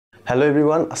Hello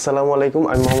everyone, আসসালামু আলাইকুম।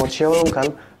 আমি মোহাম্মদ শিহাব খান।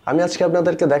 আমি আজকে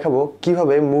আপনাদেরকে দেখাবো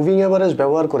কিভাবে মুভিং অ্যাভারেজ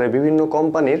ব্যবহার করে বিভিন্ন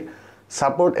কোম্পানির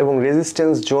সাপোর্ট এবং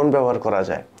রেজিস্ট্যান্স জোন ব্যবহার করা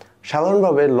যায়।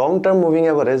 সাধারণভাবে লং টার্ম মুভিং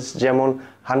অ্যাভারেজ যেমন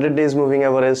 100 days moving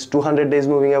average, 200 days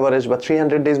moving average বা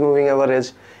 300 ডেজ মুভিং অ্যাভারেজ,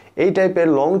 এই টাইপের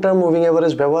লং টার্ম মুভিং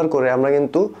অ্যাভারেজ ব্যবহার করে আমরা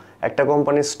কিন্তু একটা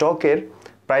কোম্পানির স্টকের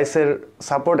প্রাইসের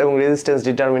সাপোর্ট এবং রেজিস্ট্যান্স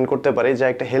ডিটারমিন করতে পারি, যা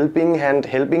একটা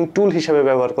হেল্পিং টুল হিসেবে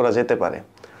ব্যবহার করা যেতে পারে।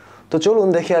 তো চলুন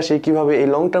দেখে আসি কিভাবে এই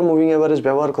লং টার্ম মুভিং অ্যাভারেজ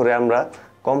ব্যবহার করে আমরা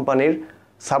কোম্পানির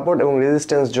সাপোর্ট এবং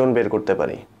রেজিস্ট্যান্স জোন বের করতে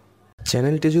পারি।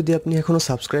 চ্যানেলটি যদি আপনি এখনও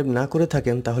সাবস্ক্রাইব না করে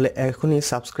থাকেন তাহলে এখনই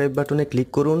সাবস্ক্রাইব বাটনে ক্লিক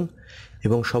করুন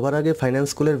এবং সবার আগে ফাইন্যান্স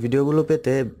স্কুলের ভিডিওগুলো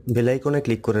পেতে বেল আইকনে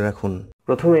ক্লিক করে রাখুন।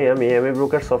 প্রথমেই আমি এমএ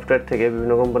ব্রোকার সফটওয়্যার থেকে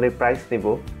বিভিন্ন কোম্পানির প্রাইস নিব।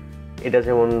 এটা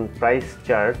যেমন প্রাইস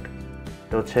চার্ট,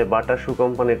 এটা হচ্ছে বাটা শু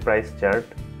কোম্পানির প্রাইস চার্ট।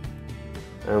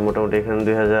 মোটামুটি এখানে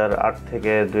 2008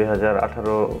 থেকে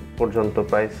 2018 পর্যন্ত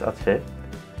প্রাইস আছে।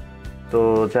 তো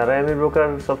যারা এমএ ব্রোকার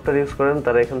সফটওয়্যার ইউজ করেন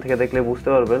তারা এখান থেকে দেখলে বুঝতে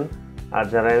পারবেন, আর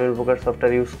যারা এমএ ব্রোকার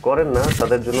সফটওয়্যার ইউজ করেন না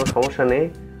তাদের জন্য সমস্যা নেই।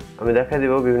 আমি দেখাই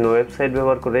দেব বিভিন্ন ওয়েবসাইট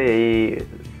ব্যবহার করে এই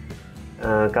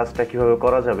কাজটা কিভাবে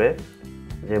করা যাবে,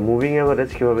 যে মুভিং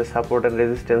অ্যাভারেজ কীভাবে সাপোর্ট অ্যান্ড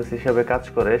রেজিস্ট্যান্স হিসাবে কাজ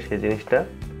করে সেই জিনিসটা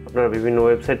আপনারা বিভিন্ন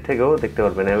ওয়েবসাইট থেকেও দেখতে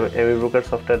পারবেন। এমএ ব্রোকার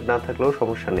সফটওয়্যার না থাকলেও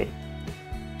সমস্যা নেই।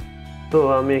 তো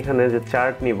আমি এখানে যে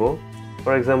চার্ট নিব,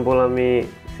 ফর এক্সাম্পল আমি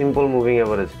সিম্পল মুভিং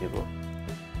অ্যাভারেজ নিব।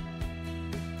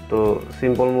 তো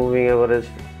সিম্পল মুভিং অ্যাভারেজ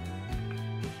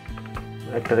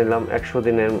একটা নিলাম 100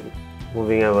 দিনের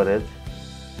মুভিং অ্যাভারেজ,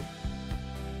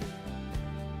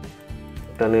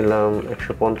 একটা নিলাম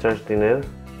 150 দিনের,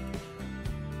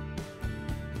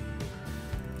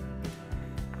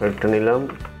 একটা নিলাম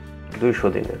 200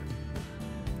 দিনের।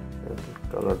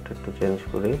 কালারটা একটু চেঞ্জ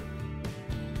করি।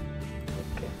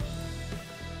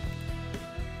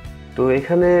 তো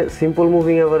এখানে সিম্পল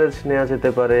মুভিং অ্যাভারেজ নেওয়া যেতে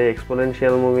পারে,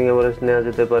 এক্সপোনেনশিয়াল মুভিং অ্যাভারেজ নেওয়া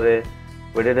যেতে পারে,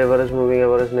 ওয়েটেড অ্যাভারেজ মুভিং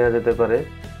অ্যাভারেজ নেওয়া যেতে পারে।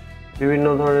 বিভিন্ন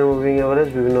ধরনের মুভিং অ্যাভারেজ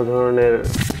বিভিন্ন ধরনের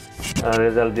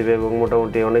রেজাল্ট দিবে এবং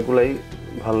মোটামুটি অনেকগুলাই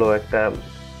ভালো একটা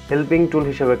হেল্পিং টুল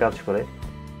হিসেবে কাজ করে।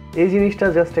 এই জিনিসটা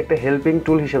জাস্ট একটা হেল্পিং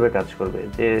টুল হিসেবে কাজ করবে,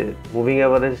 যে মুভিং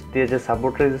অ্যাভারেজ দিয়ে যে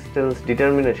সাপোর্ট রেজিস্ট্যান্স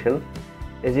ডিটারমিনেশন,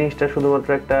 এই জিনিসটা শুধুমাত্র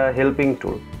একটা হেল্পিং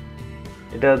টুল।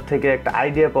 এটা থেকে একটা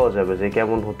আইডিয়া পাওয়া যাবে যে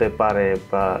কেমন হতে পারে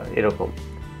বা এরকম।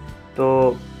 তো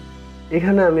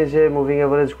এখানে আমি যে মুভিং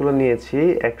অ্যাভারেজগুলো নিয়েছি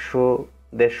 100,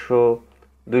 150,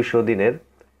 200 দিনের,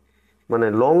 মানে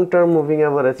লং টার্ম মুভিং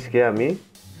অ্যাভারেজকে আমি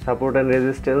সাপোর্ট অ্যান্ড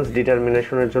রেজিস্ট্যান্স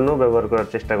ডিটারমিনেশনের জন্য ব্যবহার করার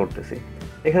চেষ্টা করতেছি।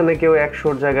 এখানে কেউ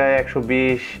 100-র জায়গায়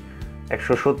 120,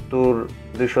 170,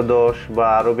 210 বা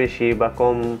আরও বেশি বা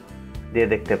কম দিয়ে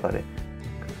দেখতে পারে।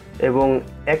 এবং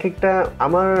এক একটা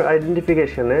আমার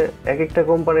আইডেন্টিফিকেশনে এক একটা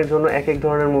কোম্পানির জন্য এক এক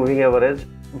ধরনের মুভিং অ্যাভারেজ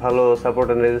ভালো সাপোর্ট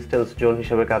অ্যান্ড রেজিস্ট্যান্স জোন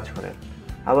হিসেবে কাজ করে।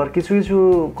 আবার কিছু কিছু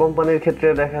কোম্পানির ক্ষেত্রে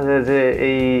দেখা যায় যে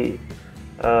এই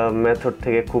মেথড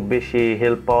থেকে খুব বেশি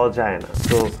হেল্প পাওয়া যায় না।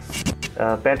 তো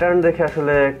প্যাটার্ন দেখে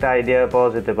আসলে একটা আইডিয়া পাওয়া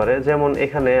যেতে পারে। যেমন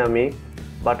এখানে আমি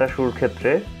বাটা শুর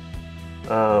ক্ষেত্রে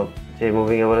যে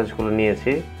মুভিং অ্যাভারেজগুলো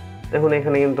নিয়েছি, দেখুন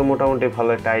এখানে কিন্তু মোটামুটি ভালো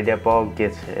একটা আইডিয়া পাওয়া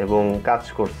গেছে এবং কাজ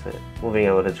করছে মুভিং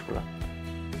অ্যাভারেজগুলো।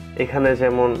 এখানে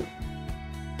যেমন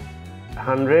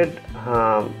 100,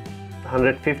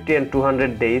 150 অ্যান্ড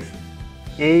 200 ডেজ,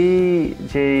 এই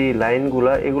যে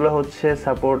লাইনগুলা এগুলো হচ্ছে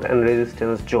support and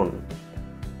resistance zone.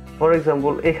 For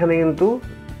example এখানে কিন্তু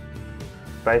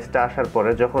প্রাইসটা আসার পরে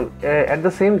যখন অ্যাট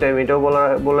দ্য সেম টাইম এটাও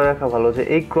বলে রাখা ভালো যে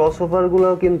এই ক্রস ওভারগুলো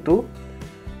কিন্তু,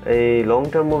 এই long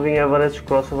term moving average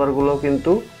cross ওভারগুলো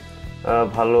কিন্তু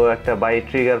ভালো একটা বাই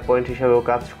ট্রিগার পয়েন্ট হিসেবেও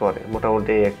কাজ করে,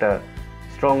 মোটামুটি একটা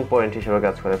স্ট্রং পয়েন্ট হিসেবে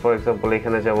কাজ করে। ফর এক্সাম্পল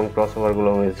এখানে যেমন ক্রস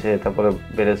ওভারগুলো হয়েছে, তারপরে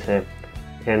বেড়েছে,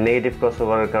 এখানে নেগেটিভ ক্রস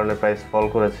ওভারের কারণে প্রাইস ফল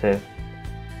করেছে।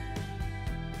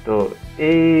 তো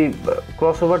এই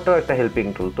ক্রস ওভারটাও একটা হেল্পিং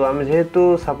টুল। তো আমি যেহেতু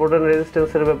সাপোর্ট অ্যান্ড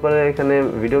রেজিস্ট্যান্সের ব্যাপারে এখানে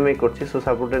ভিডিও মেক করছি, সো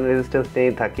সাপোর্ট অ্যান্ড রেজিস্ট্যান্স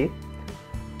নিয়েই থাকি।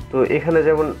 তো এখানে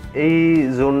যেমন এই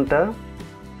জোনটা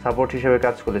সাপোর্ট হিসেবে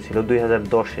কাজ করেছিল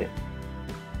 2010-এ।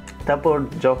 তারপর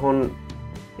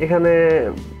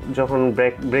যখন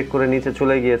ব্রেক করে নিচে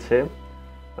চলে গিয়েছে,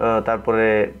 তারপরে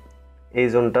এই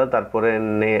জোনটা তারপরে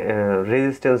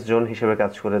রেজিস্ট্যান্স জোন হিসেবে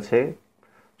কাজ করেছে।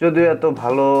 যদিও এত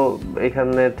ভালো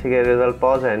এখানে থেকে রেজাল্ট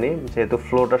পাওয়া যায়নি, যেহেতু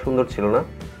ফ্লোটা সুন্দর ছিল না।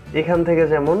 এখান থেকে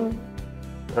যেমন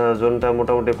জোনটা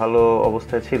মোটামুটি ভালো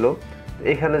অবস্থায় ছিল,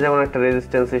 এখানে যেমন একটা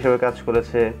রেজিস্ট্যান্স হিসেবে কাজ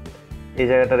করেছে, এই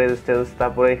জায়গাটা রেজিস্ট্যান্স,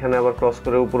 তারপরে এখানে আবার ক্রস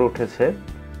করে উপরে উঠেছে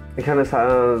এখানে।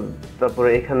 তারপরে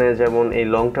এখানে যেমন এই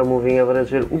লং টার্ম মুভিং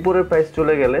অ্যাভারেজের উপরের প্রাইস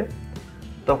চলে গেলে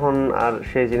তখন আর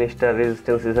সেই জিনিসটা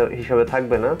রেজিস্ট্যান্স হিসাবে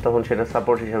থাকবে না, তখন সেটা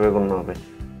সাপোর্ট হিসাবে গণ্য হবে।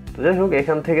 তো যাই হোক,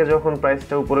 এখান থেকে যখন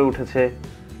প্রাইসটা উপরে উঠেছে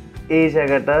এই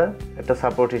জায়গাটা একটা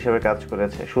সাপোর্ট হিসেবে কাজ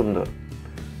করেছে, সুন্দর।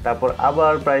 তারপর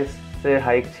আবার প্রাইস ফার্স্টে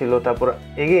হাইক ছিল, তারপর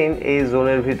এগেইন এই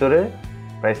জোনের ভিতরে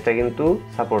প্রাইসটা কিন্তু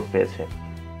সাপোর্ট পেয়েছে,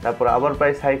 তারপর আবার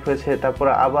প্রাইস হাইক হয়েছে, তারপর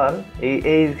আবার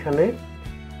এইখানে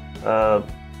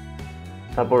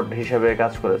সাপোর্ট হিসেবে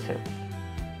কাজ করেছে,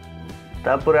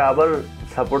 তারপরে আবার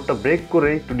সাপোর্টটা ব্রেক করে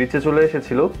একটু নিচে চলে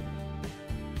এসেছিল।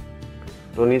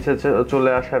 তো নিচে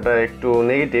চলে আসাটা একটু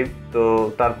নেগেটিভ, তো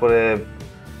তারপরে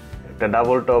একটা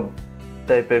ডাবল টপ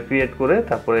টাইপের ক্রিয়েট করে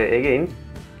তারপরে এগেইন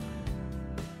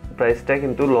প্রাইসটা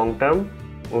কিন্তু লং টার্ম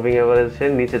মুভিং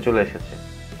অ্যাভারেজের নিচে চলে এসেছে।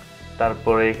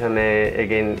 তারপরে এখানে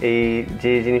এগেইন এই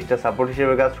যে জিনিসটা সাপোর্ট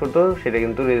হিসেবে কাজ করতো সেটা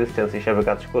কিন্তু রেজিস্ট্যান্স হিসেবে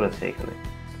কাজ করেছে,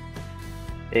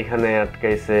 এখানে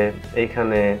আটকাইছে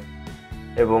এইখানে,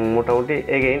 এবং মোটামুটি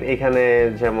এগেইন এখানে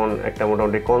যেমন একটা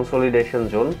মোটামুটি কনসলিডেশন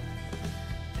জোন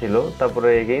ছিল, তারপরে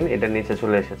এগেইন এটা নিচে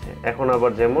চলে এসেছে। এখন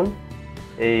আবার যেমন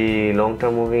এই লং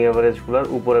টার্ম মুভিং অ্যাভারেজগুলোর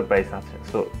উপরে প্রাইস আছে,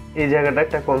 সো এই জায়গাটা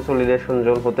একটা কনসলিডেশন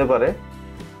জোন হতে পারে,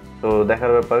 তো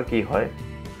দেখার ব্যাপার কি হয়।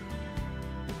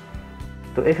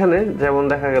 তো এখানে যেমন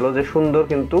দেখা গেল যে সুন্দর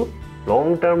কিন্তু লং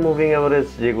টার্ম মুভিং অ্যাভারেজ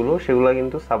যেগুলো সেগুলো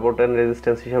কিন্তু সাপোর্ট অ্যান্ড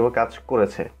রেজিস্ট্যান্স হিসেবে কাজ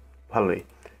করেছে ভালোই।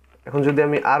 এখন যদি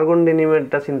আমি আর্গন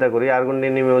ডেনিমেরটা চিন্তা করি, আর্গন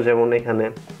ডেনিমেও যেমন এখানে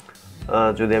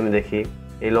যদি আমি দেখি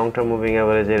এই লং টার্ম মুভিং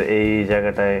অ্যাভারেজের এই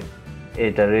জায়গাটায়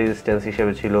এটা রেজিস্ট্যান্স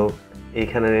হিসেবে ছিল,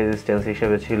 এইখানে রেজিস্ট্যান্স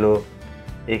হিসেবে ছিল,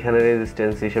 এইখানে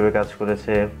রেজিস্ট্যান্স হিসেবে কাজ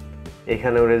করেছে,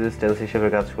 এখানেও রেজিস্ট্যান্স হিসেবে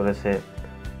কাজ করেছে।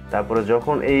 তারপরে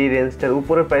যখন এই রেঞ্জটার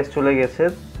উপরে প্রাইস চলে গেছে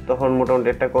তখন মোটামুটি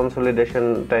একটা কনসলিডেশন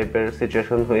টাইপের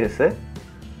সিচুয়েশন হয়েছে।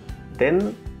 দেন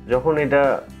যখন এটা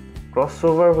ক্রস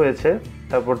ওভার হয়েছে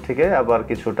তারপর থেকে আবার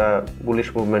কিছুটা বুলিশ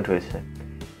মুভমেন্ট হয়েছে,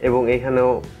 এবং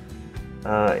এইখানেও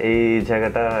এই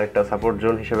জায়গাটা একটা সাপোর্ট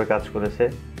জোন হিসেবে কাজ করেছে,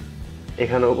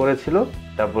 এখানেও করেছিল,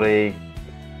 তারপরে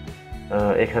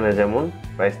এখানে যেমন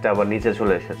প্রাইসটা আবার নিচে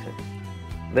চলে এসেছে,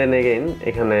 দেন এগেইন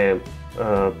এখানে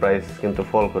প্রাইস কিন্তু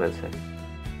ফল করেছে,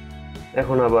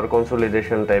 এখন আবার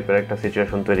কনসলিডেশন টাইপের একটা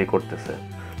সিচুয়েশন তৈরি করতেছে।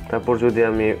 তারপর যদি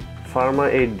আমি ফার্মা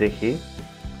 8 দেখি,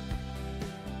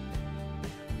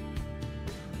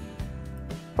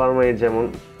 ফার্মা 8 যেমন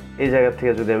এই জায়গা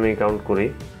থেকে যদি আমি কাউন্ট করি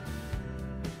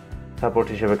সাপোর্ট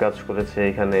হিসেবে কাজ করেছে,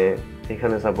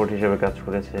 এখানে সাপোর্ট হিসেবে কাজ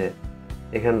করেছে,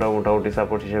 এখানটাও মোটামুটি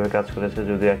সাপোর্ট হিসেবে কাজ করেছে,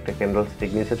 যদি একটা ক্যান্ডেল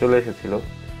স্টিক নিচে চলে এসেছিল,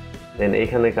 দেন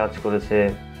এখানে কাজ করেছে,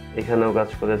 এখানেও কাজ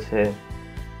করেছে,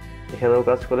 এখানেও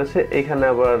কাজ করেছে, এখানে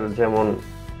আবার যেমন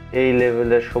এই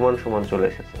লেভেলের সমান সমান চলে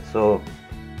এসেছে। সো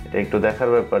এটা একটু দেখার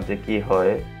ব্যাপার যে কি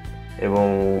হয়, এবং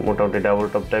মোটামুটি ডাবল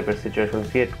টপ টাইপের সিচুয়েশন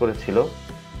ক্রিয়েট করেছিল।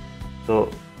 তো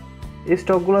এই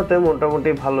স্টকগুলোতে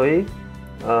মোটামুটি ভালোই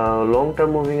long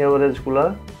term moving অ্যাভারেজগুলো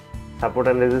support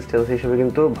and resistance হিসেবে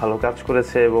কিন্তু ভালো কাজ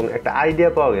করেছে, এবং একটা আইডিয়া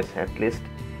পাওয়া গেছে অ্যাটলিস্ট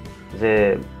যে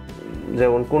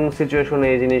যেমন কোন সিচুয়েশনে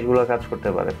এই জিনিসগুলো কাজ করতে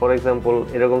পারে। ফর এক্সাম্পল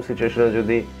এরকম সিচুয়েশনে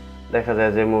যদি দেখা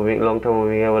যায় যে লং টার্ম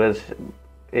মুভিং অ্যাভারেজ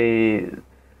এই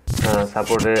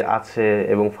সাপোর্টে আছে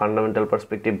এবং ফান্ডামেন্টাল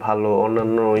পার্সপেক্টিভ ভালো,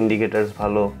 অন্যান্য ইন্ডিকেটার্স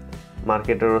ভালো,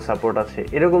 মার্কেটেরও সাপোর্ট আছে,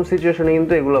 এরকম সিচুয়েশনে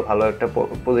কিন্তু এগুলো ভালো একটা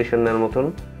পজিশন নেওয়ার মতন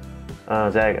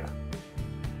জায়গা,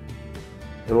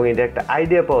 এবং এটা একটা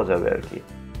আইডিয়া পাওয়া যাবে আর কি।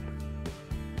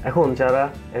 এখন যারা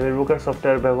এমএর ব্রোকার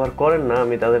সফটওয়্যার ব্যবহার করেন না,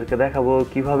 আমি তাদেরকে দেখাবো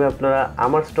কিভাবে আপনারা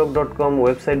আমারস্টক.com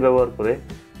ওয়েবসাইট ব্যবহার করে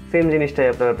সেম জিনিসটাই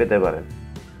আপনারা পেতে পারেন।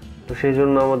 তো সেই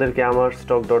জন্য আমাদেরকে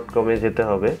আমারস্টক.com-এ যেতে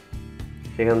হবে,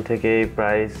 সেখান থেকে এই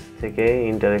প্রাইস থেকে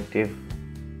ইন্টারেক্টিভ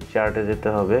চার্টে যেতে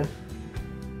হবে।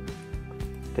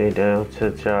 তো এটা হচ্ছে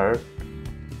চার্ট,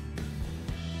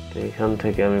 তো এখান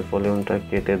থেকে আমি ভলিউমটা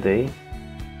কেটে দেই,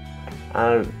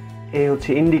 আর এই হচ্ছে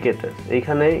ইন্ডিকেটার্স।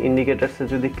 এইখানে ইন্ডিকেটার্সে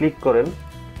যদি ক্লিক করেন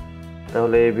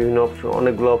তাহলে বিভিন্ন অপশন,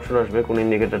 অনেকগুলো অপশন আসবে কোন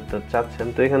ইন্ডিকেটারটা চাচ্ছেন।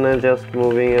 তো এখানে জাস্ট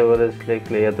মুভিং অ্যাভারেজ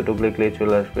লিখলে এতটুকু লিখলেই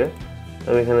চলে আসবে।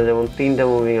 আমি এখানে যেমন 3টা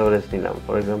মুভিং অ্যাভারেজ নিলাম,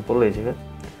 ফর এক্সাম্পল এই যে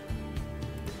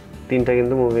 3টা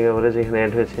কিন্তু মুভিং অ্যাভারেজ এখানে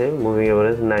অ্যাড হয়েছে, moving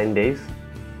average 9 days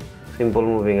simple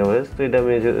moving average. তো এটা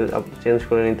আমি চেঞ্জ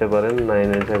করে নিতে পারেন,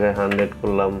 9-এর জায়গায় 100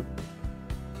 করলাম,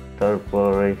 তারপর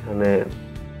এখানে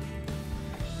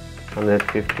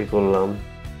 150 করলাম,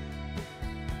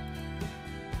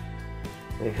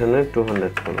 এখানে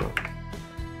 200 করলাম।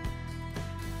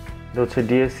 এটা হচ্ছে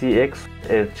DSEX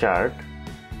এর চার্ট।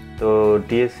 তো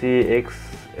DSEX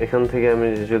এখান থেকে আমি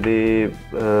যদি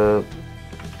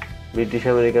ব্রিটিশ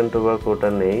আমেরিকান টোবাকোটা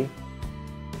নেই,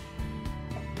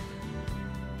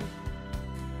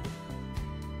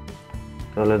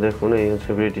 তাহলে দেখুন এই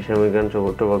হচ্ছে ব্রিটিশ আমেরিকান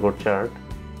টোবাকোর চার্ট।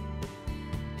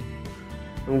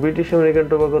 ব্রিটিশ আমেরিকান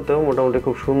টোবাকোতেও মোটামুটি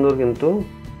খুব সুন্দর কিন্তু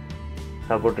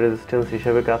সাপোর্ট রেজিস্ট্যান্স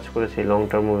হিসেবে কাজ করেছে long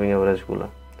term moving অ্যাভারেজগুলো।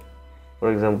 For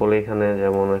example এখানে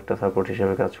যেমন একটা সাপোর্ট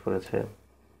হিসেবে কাজ করেছে,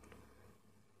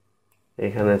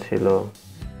 এখানে ছিল,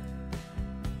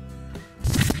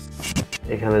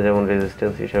 এখানে যেমন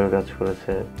রেজিস্ট্যান্স হিসেবে কাজ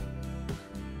করেছে,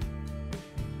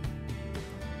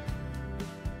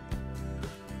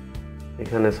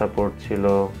 এখানে সাপোর্ট ছিল,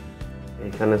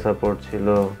 এখানে সাপোর্ট ছিল,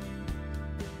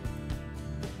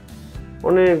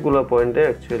 অনেকগুলো পয়েন্টে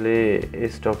অ্যাকচুয়ালি এই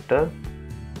স্টকটা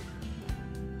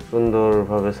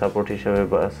সুন্দরভাবে সাপোর্ট হিসাবে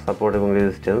বা সাপোর্ট এবং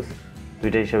রেজিস্ট্যান্স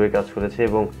দুইটা হিসাবে কাজ করেছে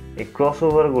এবং এই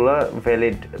ক্রসওভারগুলো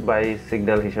ভ্যালিড বাই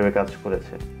সিগন্যাল হিসাবে কাজ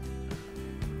করেছে।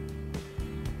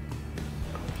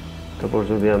 তারপর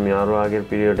যদি আমি আরো আগের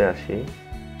পিরিয়ডে আসি,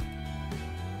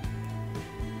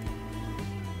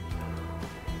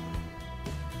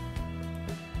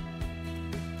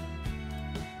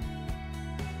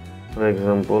 ফর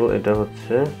এক্সাম্পল এটা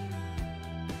হচ্ছে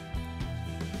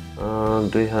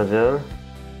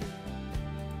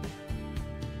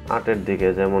 2008-এর দিকে,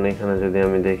 যেমন এখানে যদি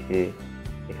আমি দেখি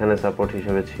এখানে সাপোর্ট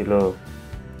হিসেবে ছিল,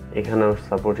 এখানেও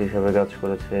সাপোর্ট হিসেবে কাজ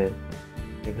করেছে,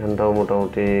 এখানটাও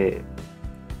মোটামুটি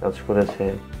কাজ করেছে,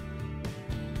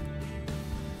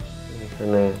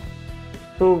 এখানে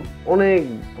তো অনেক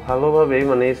ভালোভাবেই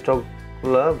মানে এই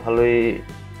স্টকগুলা ভালোই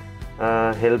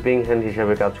হেল্পিং হ্যান্ড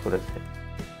হিসাবে কাজ করেছে।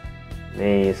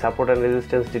 এই সাপোর্ট অ্যান্ড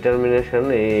রেজিস্ট্যান্স ডিটারমিনেশন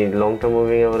এই লং টার্ম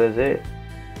মুভিং অ্যাভারেজে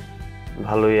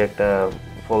ভালোই একটা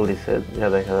ফল দিচ্ছে যা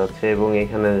দেখা যাচ্ছে। এবং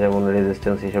এখানে যেমন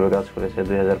রেজিস্ট্যান্স হিসেবে কাজ করেছে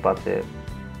 2005-এ,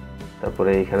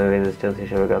 তারপরে এখানে রেজিস্ট্যান্স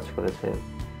হিসেবে কাজ করেছে।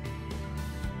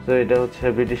 তো এটা হচ্ছে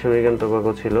ব্রিটিশ আমেরিকান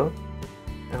টোবাকো ছিল।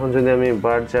 এখন যদি আমি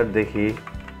বার চার্ট দেখি,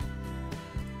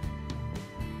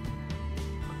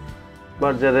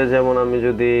 বাজারে যেমন আমি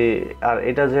যদি, আর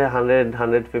এটা যে 100,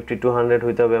 150, 200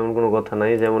 হইতে হবে এমন কোনো কথা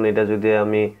নাই। যেমন এটা যদি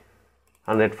আমি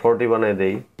 140 বানাই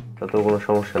দেই তাতেও কোনো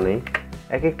সমস্যা নেই।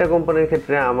 এক একটা কোম্পানির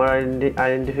ক্ষেত্রে আমার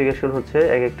আইডেন্টিফিকেশন হচ্ছে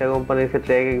এক একটা কোম্পানির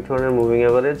ক্ষেত্রে এক এক ধরনের মুভিং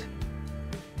অ্যাভারেজ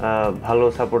ভালো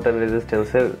সাপোর্ট অ্যান্ড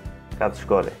রেজিস্ট্যান্সের কাজ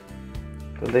করে।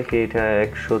 তো দেখি এটা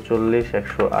 140,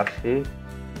 180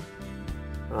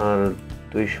 আর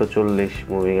 240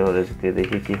 মুভিং অ্যাভারেজ দিয়ে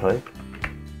দেখি কি হয়।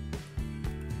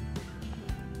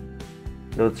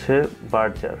 হচ্ছে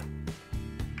বার্জার,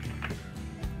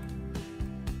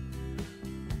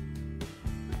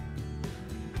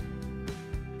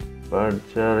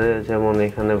 বার্জারে যেমন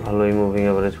এখানে ভালোই মুভিং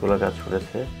অ্যাভারেজ গুলো কাজ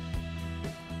করেছে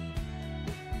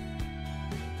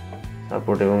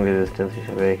সাপোর্ট এবং রেজিস্ট্যান্স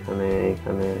হিসেবে এখানে,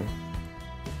 এখানে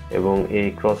এবং এই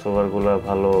ক্রসওভার গুলা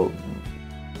ভালো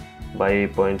বাই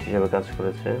পয়েন্ট হিসেবে কাজ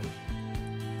করেছে।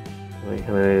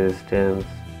 এখানে রেজিস্ট্যান্স,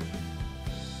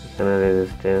 এখানে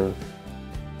রেজিস্ট্যান্স।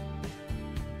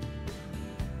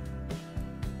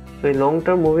 তো এই লং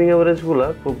টার্ম মুভিং অ্যাভারেজগুলো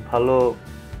খুব ভালো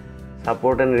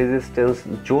সাপোর্ট অ্যান্ড রেজিস্ট্যান্স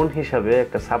জোন হিসাবে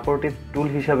একটা সাপোর্টিভ টুল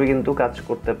হিসাবে কিন্তু কাজ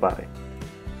করতে পারে।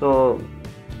 তো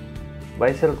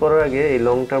বাই সেল করার আগে এই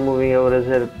লং টার্ম মুভিং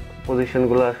অ্যাভারেজের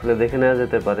পজিশনগুলো আসলে দেখে নেওয়া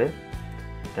যেতে পারে।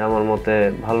 এটা আমার মতে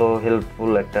ভালো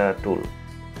হেল্পফুল একটা টুল।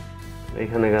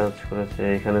 এখানে কাজ করেছে,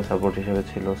 এখানে সাপোর্ট হিসেবে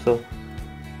ছিল, সো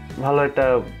ভালো একটা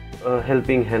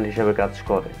হেল্পিং হ্যান্ড হিসেবে কাজ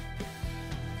করে।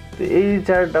 তো এই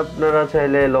চার্ট আপনারা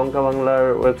চাইলে লঙ্কা বাংলার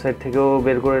ওয়েবসাইট থেকেও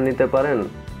বের করে নিতে পারেন,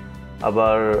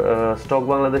 আবার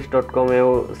stockbangladesh.com-এও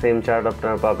সেম চার্ট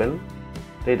আপনারা পাবেন।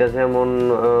 তো এটা যেমন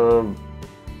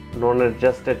নন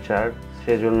অ্যাডজাস্টেড চার্ট,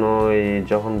 সেজন্য এই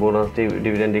যখন বোনাস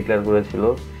ডিভিডেন্ড ডিক্লেয়ার করেছিল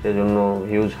সেজন্য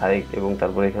হিউজ হাইক এবং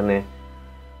তারপর এখানে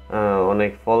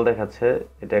অনেক ফল দেখাচ্ছে।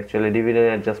 এটা অ্যাকচুয়ালি ডিভিডেন্ড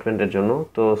অ্যাডজাস্টমেন্টের জন্য।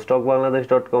 তো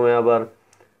stockbangladesh.com-এ আবার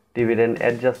ডিভিডেন্ড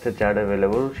অ্যাডজাস্টেড চার্ট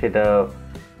অ্যাভেলেবল, সেটা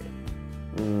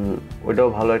ওইটাও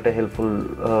ভালো একটা হেল্পফুল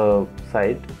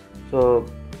সাইট। সো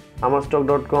আমার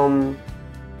stock.com,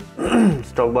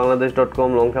 stockbangladesh.com,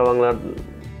 লঙ্কা বাংলার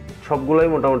সবগুলোই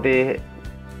মোটামুটি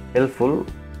হেল্পফুল।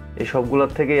 এই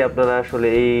সবগুলোর থেকেই আপনারা আসলে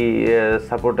এই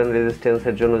সাপোর্ট অ্যান্ড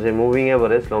রেজিস্ট্যান্সের জন্য যে moving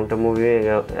average, long term moving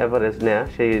average নেওয়া,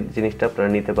 সেই জিনিসটা আপনারা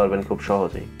নিতে পারবেন খুব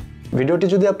সহজেই। ভিডিওটি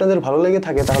যদি আপনাদের ভালো লেগে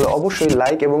থাকে তাহলে অবশ্যই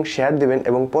লাইক এবং শেয়ার দিবেন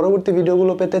এবং পরবর্তী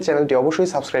ভিডিওগুলো পেতে চ্যানেলটি অবশ্যই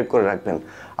সাবস্ক্রাইব করে রাখবেন।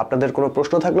 আপনাদের কোনো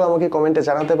প্রশ্ন থাকলেও আমাকে কমেন্টে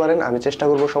জানাতে পারেন, আমি চেষ্টা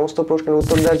করব সমস্ত প্রশ্নের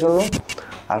উত্তর দেওয়ার জন্য।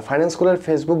 আর ফাইন্যান্স স্কুলের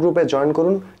ফেসবুক গ্রুপে জয়েন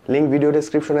করুন, লিংক ভিডিও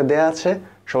ডেসক্রিপশনে দেওয়া আছে।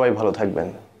 সবাই ভালো থাকবেন।